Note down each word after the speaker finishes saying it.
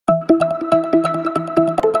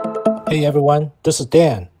Hey everyone, this is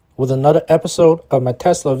Dan with another episode of my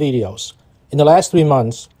Tesla videos. In the last 3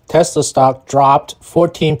 months, Tesla stock dropped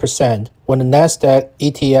 14% when the NASDAQ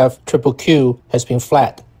ETF QQQ has been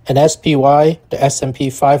flat, and SPY the S&P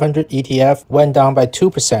 500 ETF went down by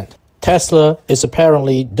 2%. Tesla is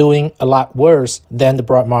apparently doing a lot worse than the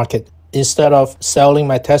broad market. Instead of selling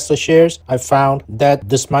my Tesla shares, I found that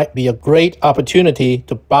this might be a great opportunity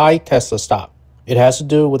to buy Tesla stock. It has to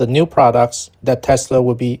do with the new products that Tesla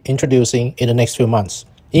will be introducing in the next few months,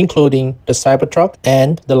 including the Cybertruck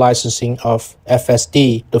and the licensing of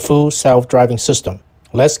FSD, the full self-driving system.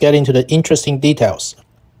 Let's get into the interesting details.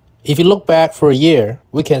 If you look back for a year,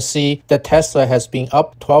 we can see that Tesla has been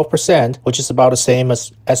up 12%, which is about the same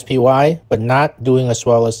as SPY, but not doing as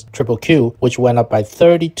well as QQQ, which went up by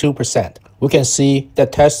 32%. We can see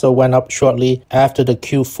that Tesla went up shortly after the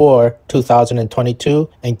Q4 2022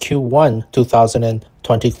 and Q1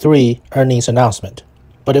 2023 earnings announcement.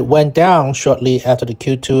 But it went down shortly after the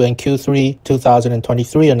Q2 and Q3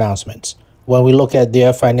 2023 announcements. When we look at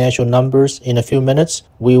their financial numbers in a few minutes,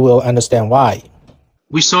 we will understand why.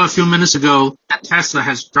 We saw a few minutes ago that Tesla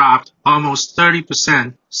has dropped almost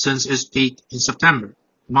 30% since its peak in September.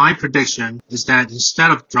 My prediction is that instead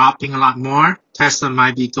of dropping a lot more, Tesla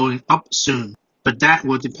might be going up soon. But that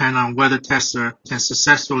will depend on whether Tesla can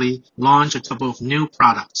successfully launch a couple of new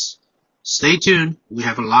products. Stay tuned, we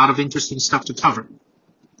have a lot of interesting stuff to cover.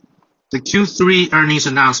 The Q3 earnings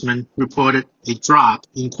announcement reported a drop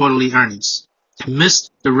in quarterly earnings. They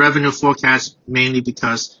missed the revenue forecast mainly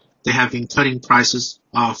because they have been cutting prices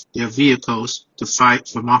of their vehicles to fight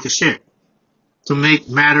for market share. To make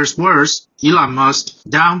matters worse, Elon Musk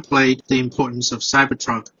downplayed the importance of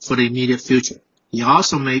Cybertruck for the immediate future. He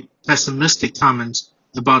also made pessimistic comments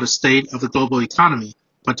about the state of the global economy.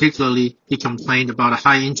 Particularly, he complained about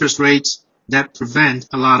high interest rates that prevent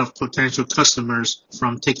a lot of potential customers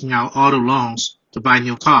from taking out auto loans to buy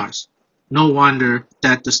new cars. No wonder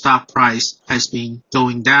that the stock price has been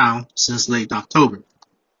going down since late October.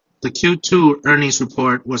 The Q2 earnings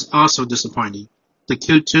report was also disappointing. The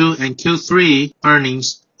Q2 and Q3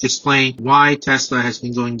 earnings explain why Tesla has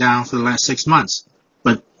been going down for the last 6 months.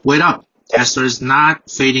 But wait up, Tesla is not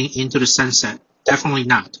fading into the sunset. Definitely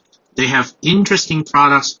not. They have interesting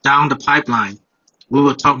products down the pipeline. We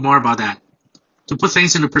will talk more about that. To put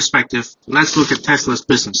things into perspective, let's look at Tesla's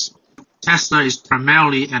business. Tesla is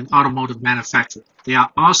primarily an automotive manufacturer. They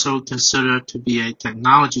are also considered to be a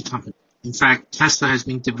technology company. In fact, Tesla has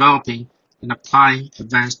been developing and applying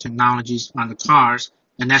advanced technologies on the cars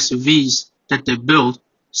and SUVs that they build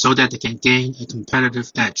so that they can gain a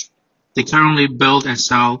competitive edge. They currently build and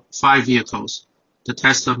sell 5 vehicles, the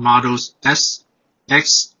Tesla models S,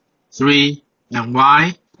 X, 3, and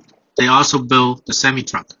Y. They also build the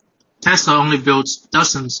semi-truck. Tesla only builds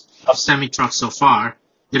dozens of semi-trucks so far.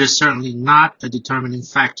 It is certainly not a determining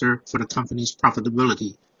factor for the company's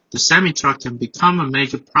profitability. The semi-truck can become a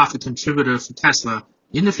major profit contributor for Tesla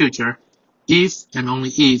in the future if and only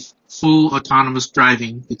if full autonomous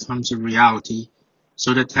driving becomes a reality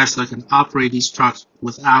so that Tesla can operate these trucks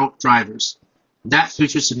without drivers. That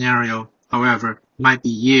future scenario, however, might be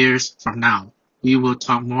years from now. We will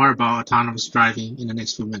talk more about autonomous driving in the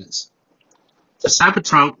next few minutes. The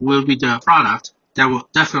Cybertruck will be the product that will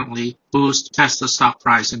definitely boost Tesla's stock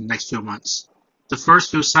price in the next few months. The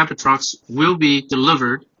first few Cybertrucks will be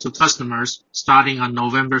delivered to customers starting on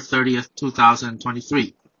November 30th,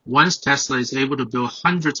 2023. Once Tesla is able to build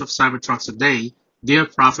hundreds of Cybertrucks a day, their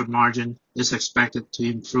profit margin is expected to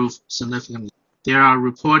improve significantly. There are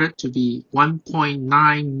reported to be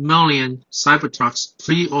 1.9 million Cybertrucks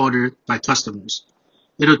pre-ordered by customers.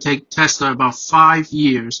 It'll take Tesla about 5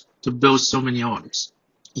 years to build so many orders.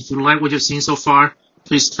 If you like what you've seen so far,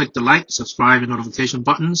 please click the like, subscribe, and notification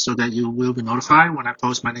button so that you will be notified when I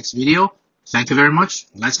post my next video. Thank you very much.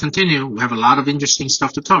 Let's continue. We have a lot of interesting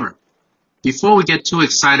stuff to cover. Before we get too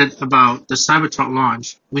excited about the Cybertruck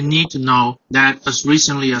launch, we need to know that as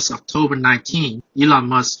recently as October 19, Elon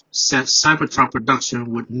Musk said Cybertruck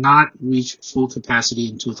production would not reach full capacity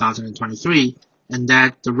in 2023, and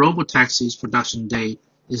that the robotaxi's production date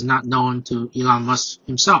is not known to Elon Musk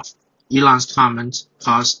himself. Elon's comments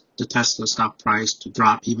caused the Tesla stock price to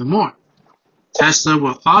drop even more. Tesla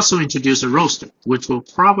will also introduce a Roadster, which will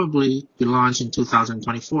probably be launched in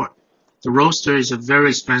 2024. The Roadster is a very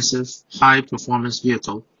expensive, high-performance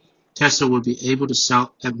vehicle. Tesla will be able to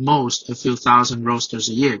sell at most a few thousand Roadsters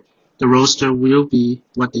a year. The Roadster will be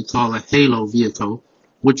what they call a halo vehicle,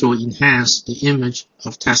 which will enhance the image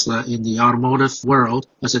of Tesla in the automotive world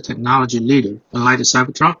as a technology leader. Unlike the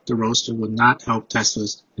Cybertruck, the Roadster will not help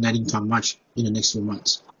Tesla's net income much in the next few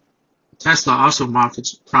months. Tesla also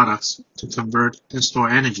markets products to convert and store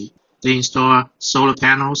energy. They install solar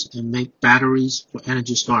panels and make batteries for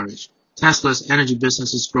energy storage. Tesla's energy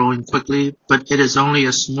business is growing quickly, but it is only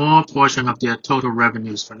a small portion of their total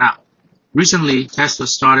revenues for now. Recently, Tesla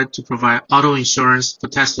started to provide auto insurance for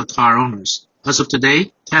Tesla car owners. As of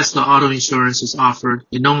today, Tesla auto insurance is offered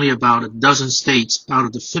in only about a dozen states out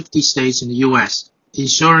of the 50 states in the U.S.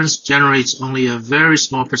 Insurance generates only a very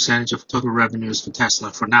small percentage of total revenues for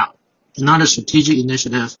Tesla for now. Another strategic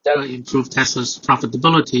initiative that will improve Tesla's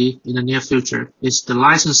profitability in the near future is the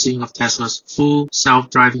licensing of Tesla's full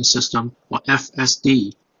self-driving system, or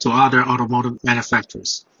FSD, to other automotive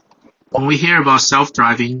manufacturers. When we hear about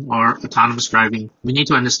self-driving or autonomous driving, we need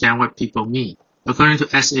to understand what people mean. According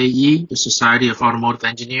to SAE, the Society of Automotive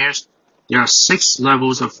Engineers, there are 6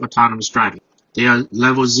 levels of autonomous driving. They are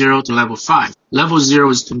level 0 to level 5. Level 0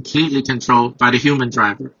 is completely controlled by the human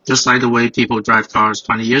driver, just like the way people drive cars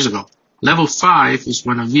 20 years ago. Level 5 is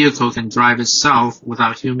when a vehicle can drive itself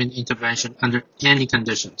without human intervention under any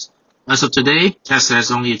conditions. As of today, Tesla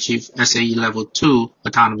has only achieved SAE Level 2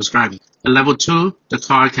 autonomous driving. At Level 2, the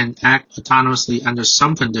car can act autonomously under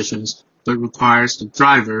some conditions, but requires the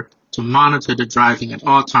driver to monitor the driving at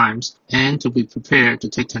all times and to be prepared to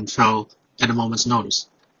take control at a moment's notice.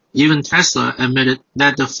 Even Tesla admitted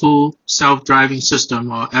that the full self-driving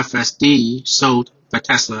system, or FSD, sold by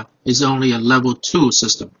Tesla is only a Level 2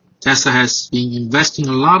 system. Tesla has been investing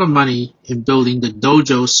a lot of money in building the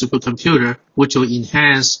Dojo supercomputer, which will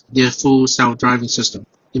enhance their full self-driving system.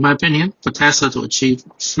 In my opinion, for Tesla to achieve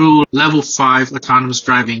true level 5 autonomous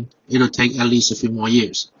driving, it'll take at least a few more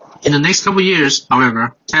years. In the next couple of years,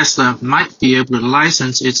 however, Tesla might be able to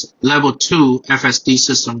license its level 2 FSD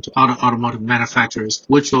system to other automotive manufacturers,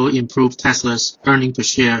 which will improve Tesla's earnings per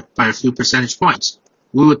share by a few percentage points.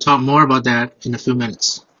 We will talk more about that in a few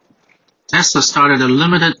minutes. Tesla started a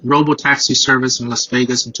limited robotaxi service in Las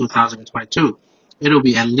Vegas in 2022. It will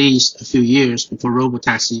be at least a few years before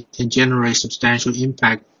robotaxi can generate substantial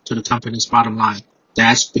impact to the company's bottom line.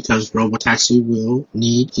 That's because robotaxi will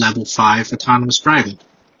need level 5 autonomous driving.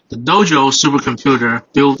 The Dojo supercomputer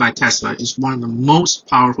built by Tesla is one of the most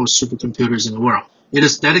powerful supercomputers in the world. It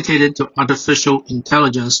is dedicated to artificial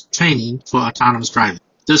intelligence training for autonomous driving.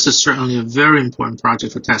 This is certainly a very important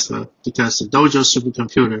project for Tesla because the Dojo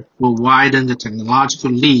supercomputer will widen the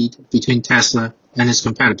technological lead between Tesla and its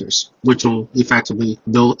competitors, which will effectively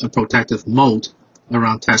build a protective moat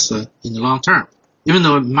around Tesla in the long term. Even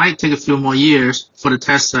though it might take a few more years for the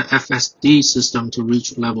Tesla FSD system to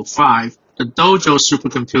reach level 5, the Dojo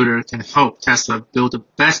supercomputer can help Tesla build the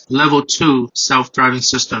best level 2 self-driving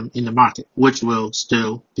system in the market, which will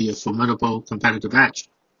still be a formidable competitive edge.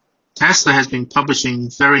 Tesla has been publishing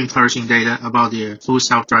very encouraging data about their full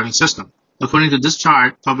self-driving system. According to this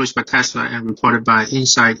chart published by Tesla and reported by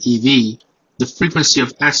Inside EV, the frequency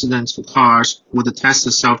of accidents for cars with the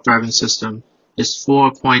Tesla self-driving system is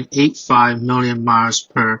 4.85 million miles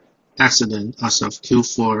per accident as of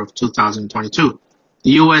Q4 of 2022.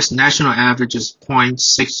 The U.S. national average is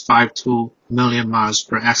 0.652 million miles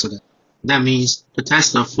per accident. That means the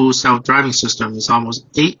Tesla full self-driving system is almost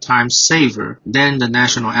 8 times safer than the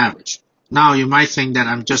national average. Now you might think that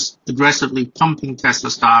I'm just aggressively pumping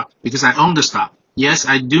Tesla stock because I own the stock. Yes,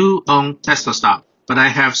 I do own Tesla stock, but I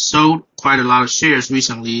have sold quite a lot of shares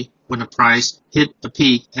recently when the price hit a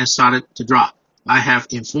peak and started to drop. I have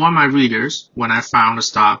informed my readers when I found the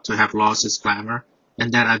stock to have lost its glamour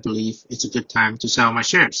and that I believe it's a good time to sell my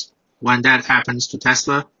shares. When that happens to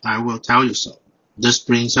Tesla, I will tell you so. This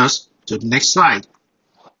brings us to the next slide.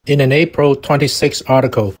 In an April 26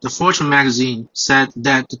 article, the Fortune magazine said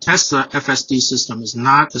that the Tesla FSD system is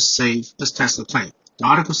not as safe as Tesla claimed. The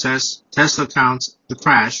article says Tesla counts the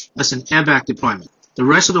crash as an airbag deployment. The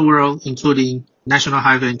rest of the world, including National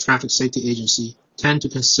Highway and Traffic Safety Agency, tend to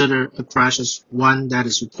consider a crash as one that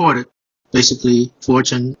is reported. Basically,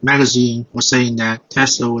 Fortune magazine was saying that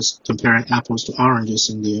Tesla was comparing apples to oranges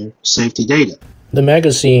in their safety data. The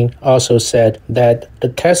magazine also said that the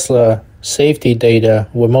Tesla safety data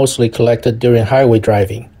were mostly collected during highway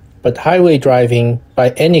driving. But highway driving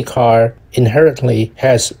by any car inherently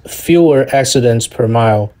has fewer accidents per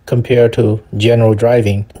mile compared to general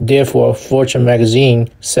driving. Therefore, Fortune magazine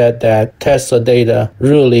said that Tesla data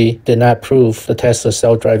really did not prove the Tesla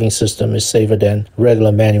self-driving system is safer than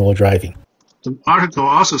regular manual driving. The article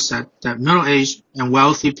also said that middle-aged and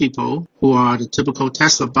wealthy people, who are the typical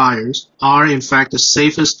Tesla buyers, are in fact the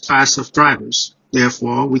safest class of drivers.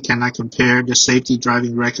 Therefore, we cannot compare their safety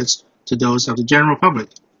driving records to those of the general public.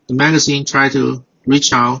 The magazine tried to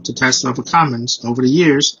reach out to Tesla for comments over the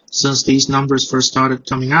years since these numbers first started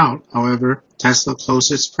coming out. However, Tesla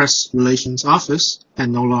closed its press relations office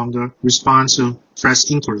and no longer responds to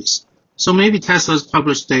press inquiries. So maybe Tesla's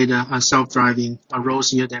published data on self-driving are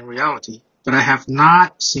rosier than reality, but I have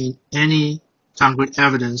not seen any concrete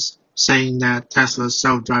evidence saying that Tesla's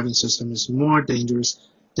self-driving system is more dangerous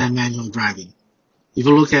than manual driving. If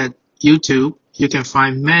you look at YouTube, you can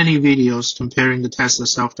find many videos comparing the Tesla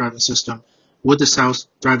self-driving system with the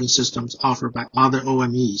self-driving systems offered by other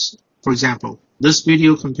OEMs. For example, this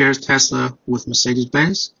video compares Tesla with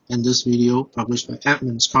Mercedes-Benz, and this video, published by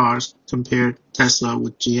Edmunds Cars, compared Tesla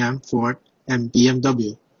with GM, Ford, and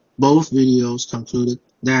BMW. Both videos concluded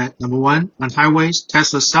that, number one, on highways,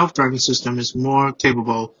 Tesla's self-driving system is more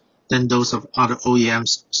capable than those of other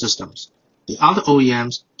OEMs' systems. The other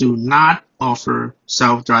OEMs do not offer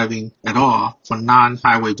self-driving at all for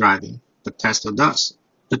non-highway driving, but Tesla does.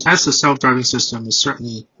 The Tesla self-driving system is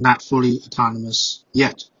certainly not fully autonomous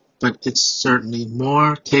yet, but it's certainly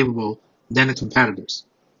more capable than the competitors.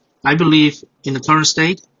 I believe in the current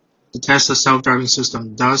state, the Tesla self-driving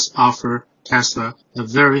system does offer Tesla a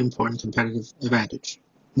very important competitive advantage.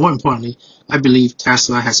 More importantly, I believe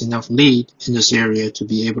Tesla has enough lead in this area to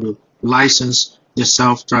be able to license their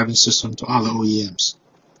self-driving system to other OEMs.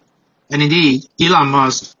 And indeed, Elon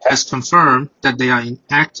Musk has confirmed that they are in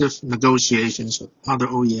active negotiations with other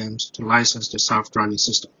OEMs to license their self-driving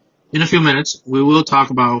system. In a few minutes, we will talk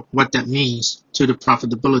about what that means to the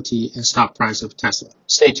profitability and stock price of Tesla.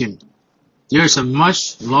 Stay tuned. There is a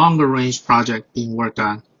much longer range project being worked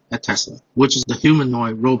on at Tesla, which is the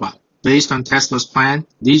humanoid robot. Based on Tesla's plan,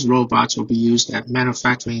 these robots will be used at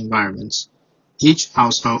manufacturing environments. Each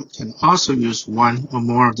household can also use one or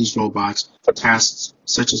more of these robots for tasks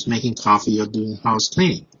such as making coffee or doing house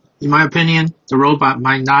cleaning. In my opinion, the robot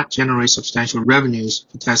might not generate substantial revenues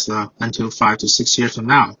for Tesla until 5 to 6 years from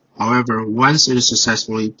now. However, once it is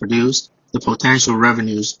successfully produced, the potential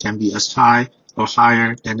revenues can be as high or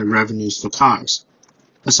higher than the revenues for cars.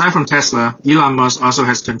 Aside from Tesla, Elon Musk also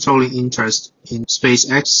has controlling interest in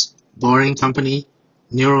SpaceX, Boring Company,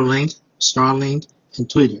 Neuralink, Starlink, and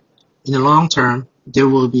Twitter. In the long term, there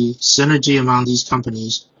will be synergy among these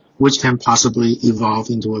companies, which can possibly evolve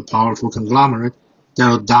into a powerful conglomerate that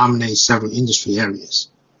will dominate several industry areas.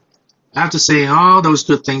 After saying all those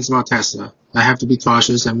good things about Tesla, I have to be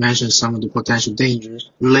cautious and mention some of the potential dangers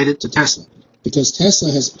related to Tesla. Because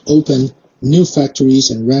Tesla has opened new factories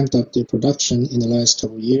and ramped up their production in the last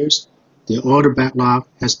couple of years, their order backlog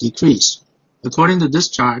has decreased. According to this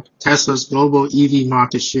chart, Tesla's global EV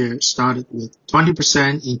market share started with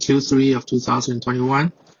 20% in Q3 of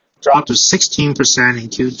 2021, dropped to 16% in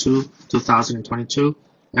Q2 2022,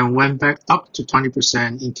 and went back up to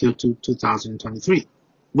 20% in Q2 2023.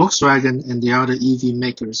 Volkswagen and the other EV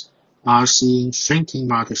makers are seeing shrinking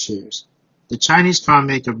market shares. The Chinese car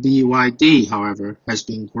maker BYD, however, has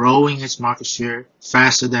been growing its market share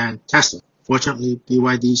faster than Tesla. Fortunately,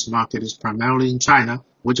 BYD's market is primarily in China,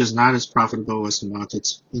 which is not as profitable as the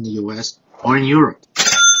markets in the US or in Europe.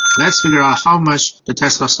 Let's figure out how much the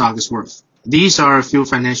Tesla stock is worth. These are a few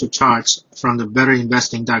financial charts from the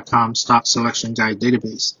betterinvesting.com stock selection guide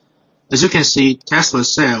database. As you can see,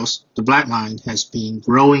 Tesla's sales, the black line, has been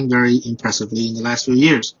growing very impressively in the last few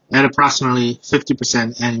years at approximately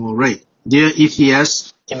 50% annual rate. Their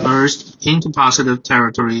EPS emerged into positive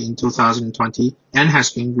territory in 2020 and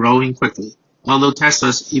has been growing quickly. Although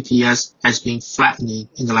Tesla's EPS has been flattening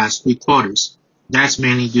in the last 3 quarters. That's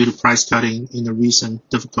mainly due to price cutting in the recent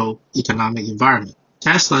difficult economic environment.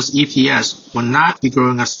 Tesla's EPS will not be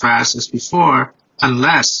growing as fast as before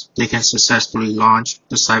unless they can successfully launch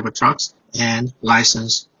the Cybertrucks and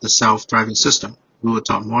license the self-driving system. We will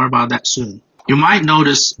talk more about that soon. You might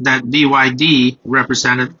notice that BYD,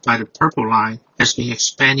 represented by the purple line, has been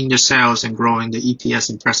expanding their sales and growing the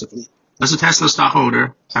EPS impressively. As a Tesla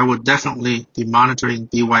stockholder, I would definitely be monitoring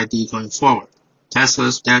BYD going forward.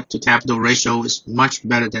 Tesla's debt-to-capital ratio is much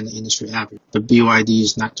better than the industry average, but BYD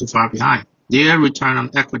is not too far behind. Their return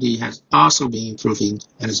on equity has also been improving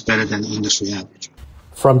and is better than the industry average.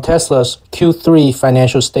 From Tesla's Q3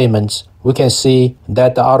 financial statements, we can see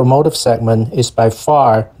that the automotive segment is by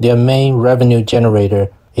far their main revenue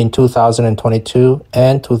generator in 2022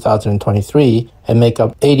 and 2023 and make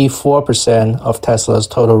up 84% of Tesla's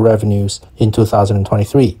total revenues in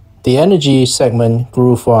 2023. The energy segment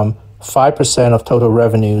grew from 5% of total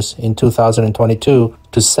revenues in 2022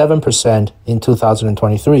 to 7% in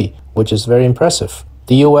 2023, which is very impressive.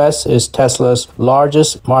 The US is Tesla's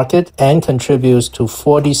largest market and contributes to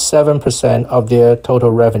 47% of their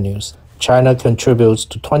total revenues. China contributes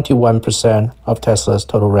to 21% of Tesla's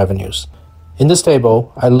total revenues. In this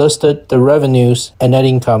table, I listed the revenues and net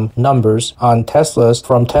income numbers on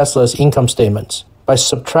from Tesla's income statements. By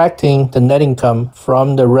subtracting the net income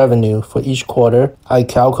from the revenue for each quarter, I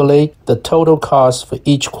calculate the total cost for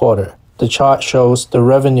each quarter. the chart shows the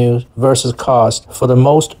revenue versus cost for the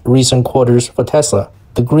most recent quarters for Tesla.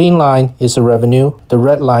 The green line is the revenue, the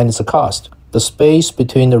red line is the cost. The space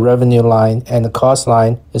between the revenue line and the cost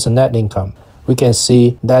line is the net income. We can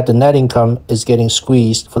see that the net income is getting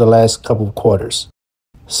squeezed for the last couple of quarters.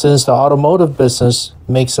 Since the automotive business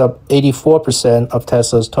makes up 84% of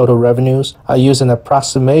Tesla's total revenues, I use an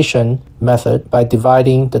approximation method by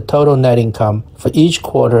dividing the total net income for each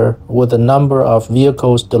quarter with the number of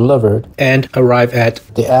vehicles delivered and arrive at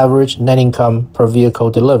the average net income per vehicle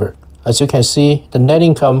delivered. As you can see, the net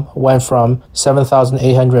income went from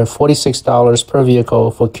 $7,846 per vehicle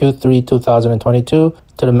for Q3 2022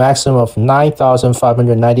 to the maximum of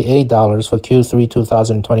 $9,598 for Q3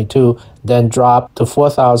 2022, then dropped to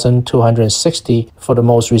 $4,260 for the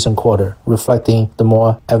most recent quarter, reflecting the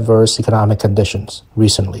more adverse economic conditions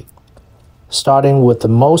recently. Starting with the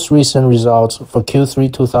most recent results for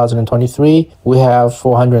Q3 2023, we have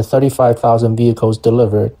 435,000 vehicles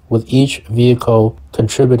delivered, with each vehicle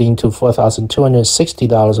contributing to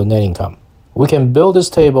 $4,260 of net income. We can build this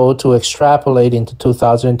table to extrapolate into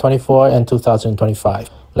 2024 and 2025.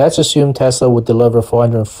 Let's assume Tesla would deliver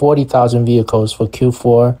 440,000 vehicles for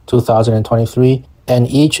Q4 2023,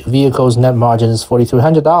 and each vehicle's net margin is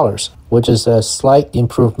 $4,300, which is a slight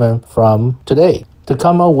improvement from today. To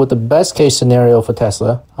come up with the best case scenario for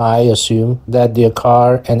Tesla, I assume that their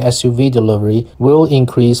car and SUV delivery will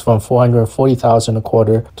increase from 440,000 a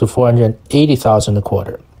quarter to 480,000 a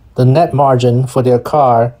quarter. The net margin for their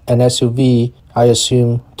car and SUV, I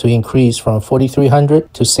assume to increase from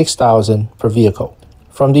 $4,300 to $6,000 per vehicle.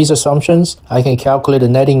 From these assumptions, I can calculate the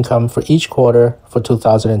net income for each quarter for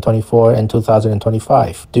 2024 and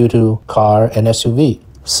 2025 due to car and SUV.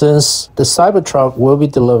 Since the Cybertruck will be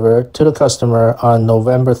delivered to the customer on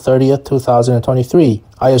November 30th, 2023,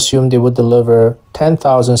 I assume they would deliver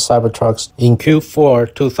 10,000 Cybertrucks in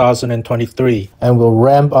Q4 2023 and will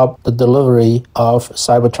ramp up the delivery of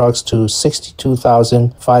Cybertrucks to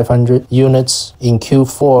 62,500 units in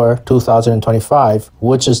Q4 2025,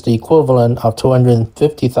 which is the equivalent of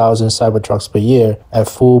 250,000 Cybertrucks per year at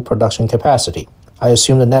full production capacity. I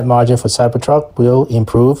assume the net margin for Cybertruck will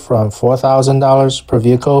improve from $4,000 per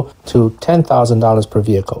vehicle to $10,000 per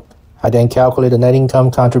vehicle. I then calculate the net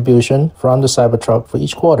income contribution from the Cybertruck for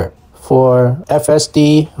each quarter. For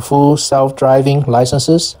FSD full self-driving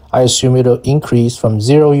licenses, I assume it will increase from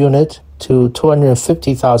 0 units to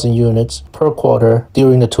 250,000 units per quarter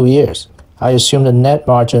during the 2 years. I assume the net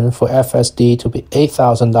margin for FSD to be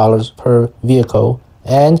 $8,000 per vehicle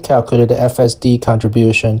and calculate the FSD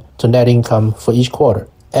contribution to net income for each quarter.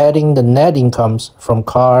 Adding the net incomes from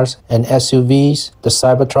cars and SUVs, the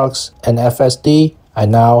Cybertrucks, and FSD, I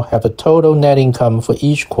now have a total net income for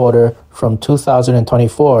each quarter from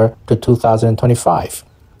 2024 to 2025.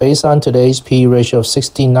 Based on today's P/E ratio of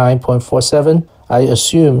 69.47, I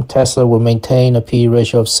assume Tesla will maintain a P/E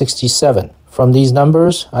ratio of 67. From these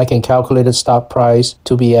numbers, I can calculate the stock price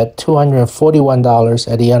to be at $241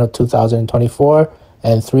 at the end of 2024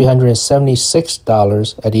 and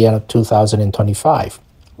 $376 at the end of 2025.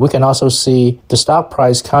 We can also see the stock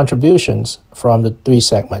price contributions from the 3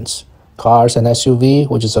 segments: cars and SUV,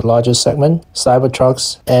 which is the largest segment,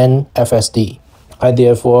 Cybertrucks, and FSD. I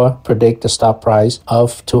therefore predict the stock price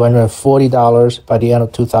of $240 by the end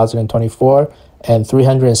of 2024 and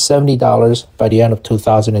 $370 by the end of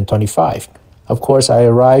 2025. Of course, I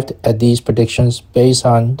arrived at these predictions based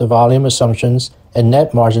on the volume assumptions and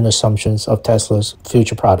net margin assumptions of Tesla's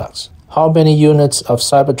future products. How many units of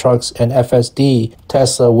Cybertrucks and FSD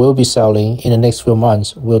Tesla will be selling in the next few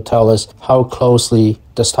months will tell us how closely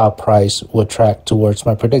the stock price will track towards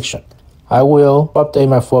my prediction. I will update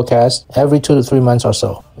my forecast every 2 to 3 months or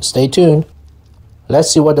so. Stay tuned.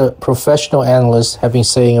 Let's see what the professional analysts have been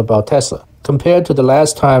saying about Tesla. Compared to the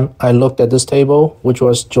last time I looked at this table, which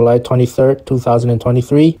was July 23rd,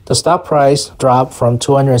 2023, the stock price dropped from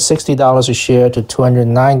 $260 a share to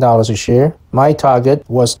 $209 a share. My target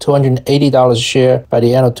was $280 a share by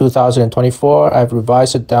the end of 2024. I've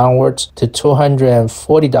revised it downwards to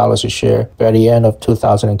 $240 a share by the end of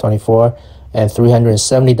 2024 and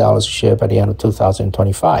 $370 a share by the end of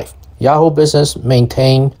 2025. Yahoo Business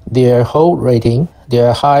maintained their hold rating.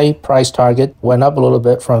 Their high price target went up a little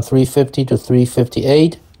bit from 350 to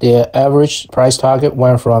 358. Their average price target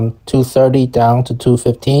went from 230 down to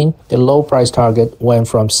 215. The low price target went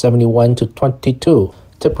from 71 to 22.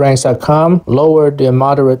 TipRanks.com lowered their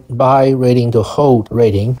moderate buy rating to hold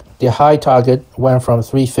rating. Their high target went from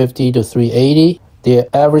 350 to 380. Their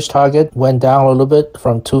average target went down a little bit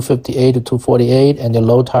from 258 to 248, and their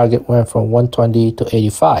low target went from 120 to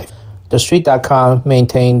 85. TheStreet.com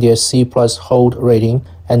maintained their C+ hold rating,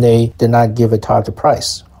 and they did not give a target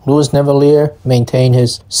price. Louis Navellier maintained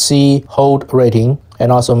his C hold rating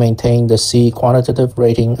and also maintained the C quantitative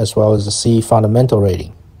rating as well as the C fundamental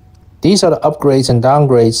rating. These are the upgrades and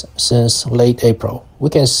downgrades since late April. We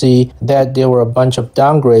can see that there were a bunch of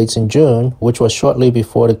downgrades in June, which was shortly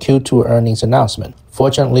before the Q2 earnings announcement.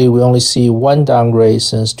 Fortunately, we only see one downgrade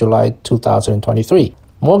since July 2023.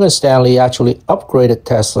 Morgan Stanley actually upgraded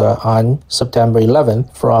Tesla on September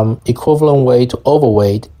 11th from equivalent weight to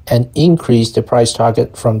overweight and increased the price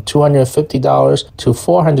target from $250 to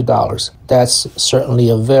 $400. That's certainly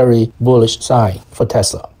a very bullish sign for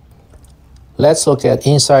Tesla. Let's look at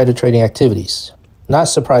insider trading activities. Not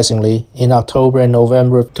surprisingly, in October and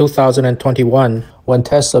November of 2021, when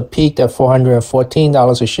Tesla peaked at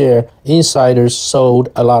 $414 a share, insiders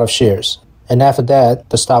sold a lot of shares. And after that,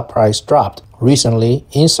 the stock price dropped. Recently,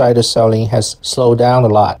 insider selling has slowed down a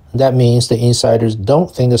lot. That means the insiders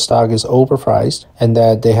don't think the stock is overpriced and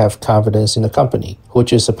that they have confidence in the company,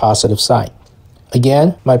 which is a positive sign.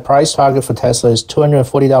 Again, my price target for Tesla is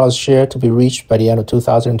 $240 a share to be reached by the end of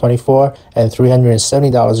 2024 and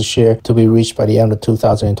 $370 a share to be reached by the end of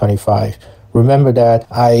 2025. Remember that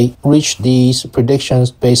I reached these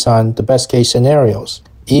predictions based on the best case scenarios.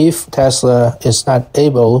 If Tesla is not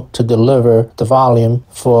able to deliver the volume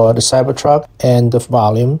for the Cybertruck and the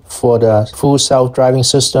volume for the full self-driving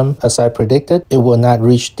system as I predicted, it will not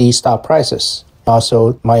reach these stock prices.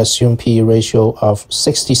 Also, my assumed PE ratio of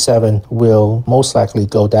 67 will most likely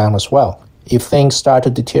go down as well. If things start to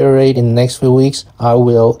deteriorate in the next few weeks, I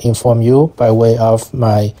will inform you by way of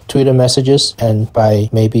my Twitter messages and by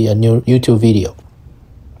maybe a new YouTube video.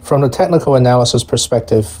 From the technical analysis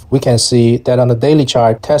perspective, we can see that on the daily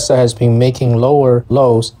chart, Tesla has been making lower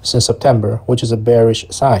lows since September, which is a bearish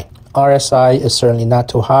sign. RSI is certainly not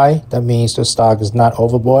too high. That means the stock is not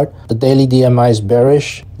overbought. The daily DMI is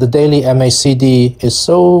bearish. The daily MACD is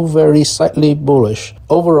so very slightly bullish.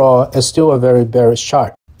 Overall, it's still a very bearish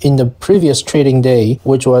chart. In the previous trading day,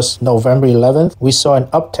 which was November 11th, we saw an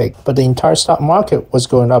uptick, but the entire stock market was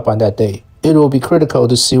going up on that day. It will be critical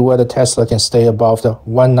to see whether Tesla can stay above the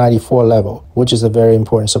 194 level, which is a very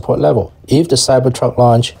important support level. If the Cybertruck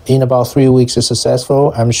launch in about 3 weeks is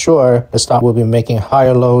successful, I'm sure the stock will be making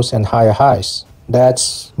higher lows and higher highs.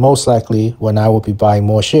 That's most likely when I will be buying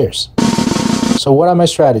more shares. So what are my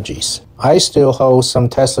strategies? I still hold some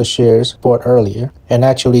Tesla shares bought earlier, and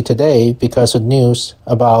actually today, because of news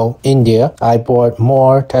about India, I bought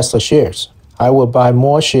more Tesla shares. I will buy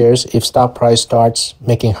more shares if stock price starts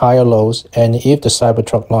making higher lows and if the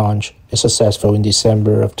Cybertruck launch is successful in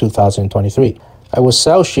December of 2023. I will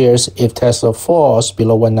sell shares if Tesla falls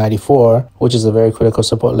below 194, which is a very critical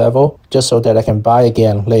support level, just so that I can buy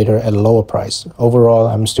again later at a lower price. Overall,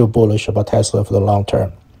 I'm still bullish about Tesla for the long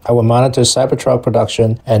term. I will monitor Cybertruck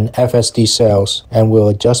production and FSD sales and will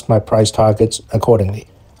adjust my price targets accordingly.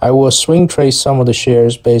 I will swing trade some of the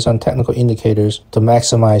shares based on technical indicators to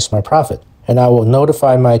maximize my profit. And I will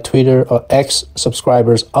notify my Twitter or X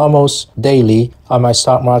subscribers almost daily on my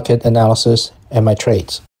stock market analysis and my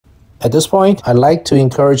trades. At this point, I'd like to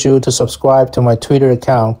encourage you to subscribe to my Twitter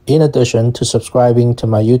account in addition to subscribing to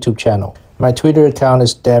my YouTube channel. My Twitter account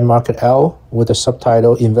is DanMarketL with the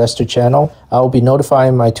subtitle Investor Channel. I will be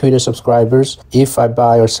notifying my Twitter subscribers if I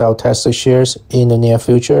buy or sell Tesla shares in the near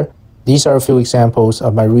future. These are a few examples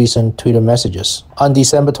of my recent Twitter messages. On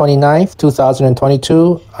December 29th,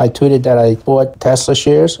 2022, I tweeted that I bought Tesla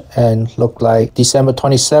shares and looked like December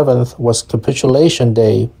 27th was capitulation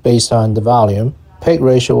day based on the volume. PEG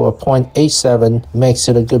ratio of 0.87 makes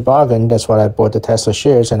it a good bargain. That's why I bought the Tesla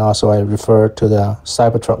shares, and also I referred to the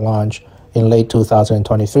Cybertruck launch in late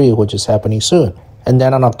 2023, which is happening soon. And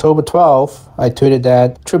then on October 12th, I tweeted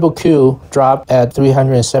that QQQ dropped at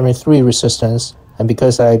 373 resistance. And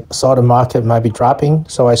because I saw the market might be dropping,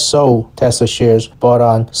 so I sold Tesla shares bought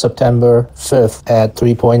on September 5th at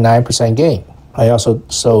 3.9% gain. I also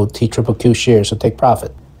sold TQQQ shares to take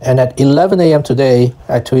profit. And at 11 a.m. today,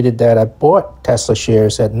 I tweeted that I bought Tesla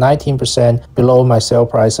shares at 19% below my sale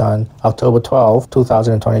price on October 12,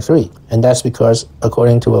 2023. And that's because,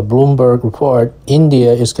 according to a Bloomberg report,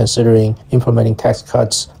 India is considering implementing tax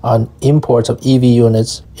cuts on imports of EV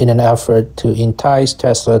units in an effort to entice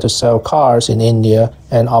Tesla to sell cars in India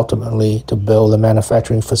and ultimately to build a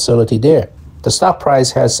manufacturing facility there. The stock price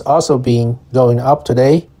has also been going up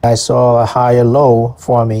today. I saw a higher low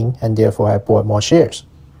forming, and therefore I bought more shares.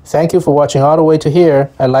 Thank you for watching all the way to here.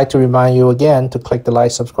 I'd like to remind you again to click the like,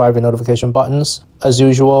 subscribe, and notification buttons. As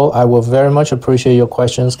usual, I will very much appreciate your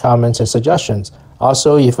questions, comments, and suggestions.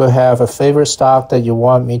 Also, if you have a favorite stock that you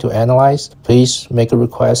want me to analyze, please make a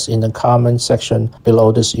request in the comment section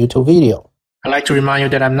below this YouTube video. I'd like to remind you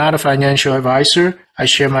that I'm not a financial advisor. I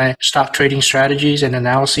share my stock trading strategies and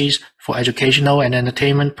analyses for educational and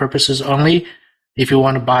entertainment purposes only. If you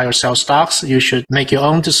want to buy or sell stocks, you should make your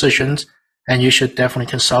own decisions, and you should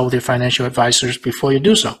definitely consult with your financial advisors before you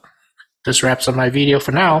do so. This wraps up my video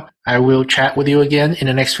for now. I will chat with you again in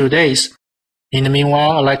the next few days. In the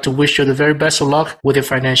meanwhile, I'd like to wish you the very best of luck with your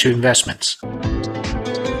financial investments.